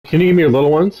Can you give me your little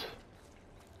ones?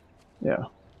 Yeah.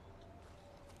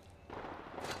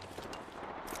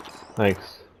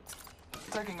 Thanks.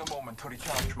 Taking a moment to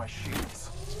recharge my shields.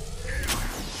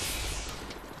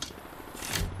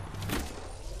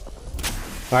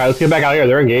 Alright, let's get back out here.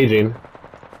 They're engaging.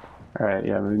 Alright,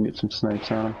 yeah, we can get some snipes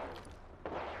on them.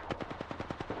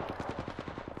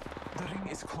 The ring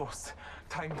is close.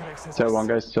 Time breaks. Is that one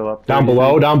guy still up there? Down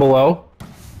below, down below.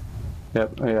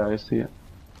 Yep, oh, yeah, I see it.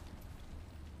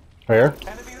 Right here.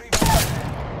 Enemy remains.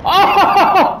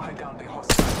 Oh! I downed the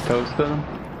hostile. Toasted him.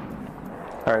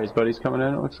 Alright, his buddy's coming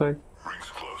in, it looks like. Rings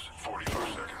close. 45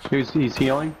 seconds. He's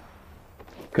healing.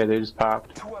 Okay, they just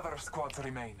popped. 2 other squads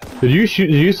remain. Did you shoot?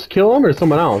 Did you kill him or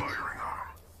someone else?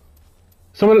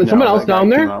 Someone No, else that guy down came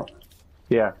there? out.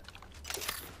 Yeah.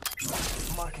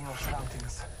 Marking our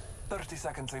surroundings. 30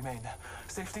 seconds remain.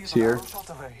 Safety is See an her? arrow shot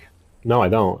away. No, I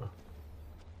don't.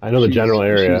 I know the general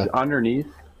area. She's underneath.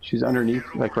 She's underneath,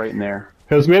 like right in there.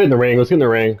 Okay, let's get it in the ring. Let's get in the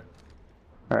ring.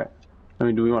 Alright. I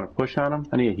mean, do we want to push on him?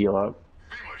 I need to heal up.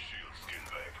 Be my shield. Skin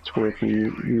back. It's worth me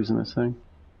using this thing.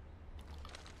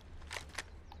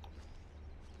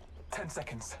 10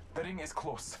 seconds. The ring is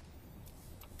close.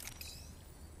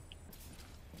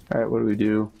 Alright, what do we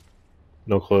do?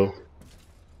 No clue.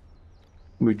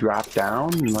 We drop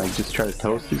down and like just try to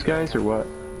toast these guys or what?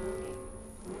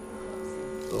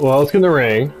 Well, let's get in the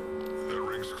ring. That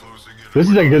ring's closing in. This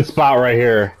is a good spot right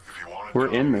here. If you want it,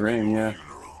 We're in the ring, yeah.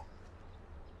 funeral.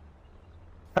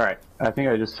 Alright, I think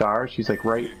I just saw her. She's like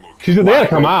right. They gotta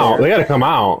come Right out. there. They gotta come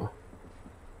out.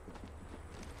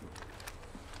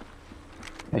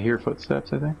 I hear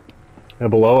footsteps, I think. And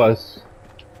below us.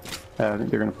 I think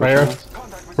they're gonna push Right on here. us.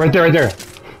 Contact with Right there, right there.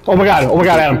 Oh my god,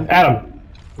 Adam. Adam.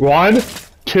 1,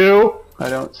 2, I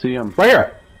don't see them. right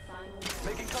here.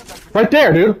 making contact with Right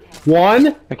there, dude.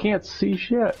 1. I can't see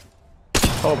shit.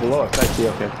 Oh, below us. I see,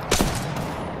 okay.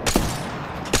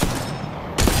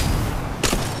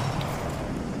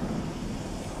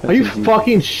 Are you That's easy.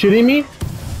 fucking shitting me?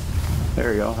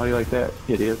 There you go. How do you like that,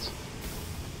 idiots?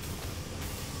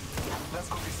 Let's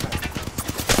go this way.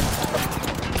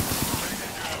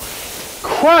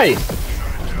 Christ!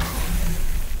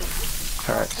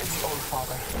 Alright, All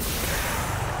father.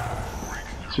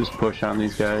 let's just push on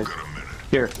these guys.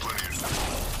 Here,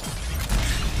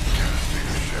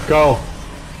 Go.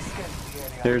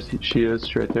 there's she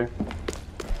is right there.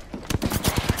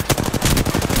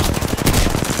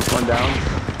 One down.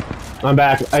 I'm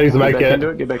back. I use the Get mic back into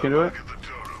kit. it. Get back into it.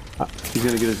 He's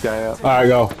gonna get his guy up. Alright,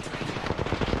 go.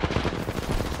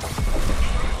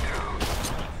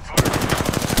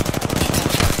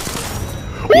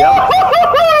 Yeah.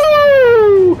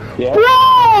 Woo-hoo-hoo! Yeah.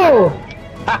 Bro!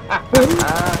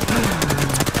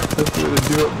 That's the way to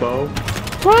do it, Bo.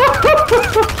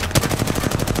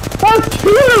 That's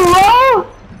cute, bro!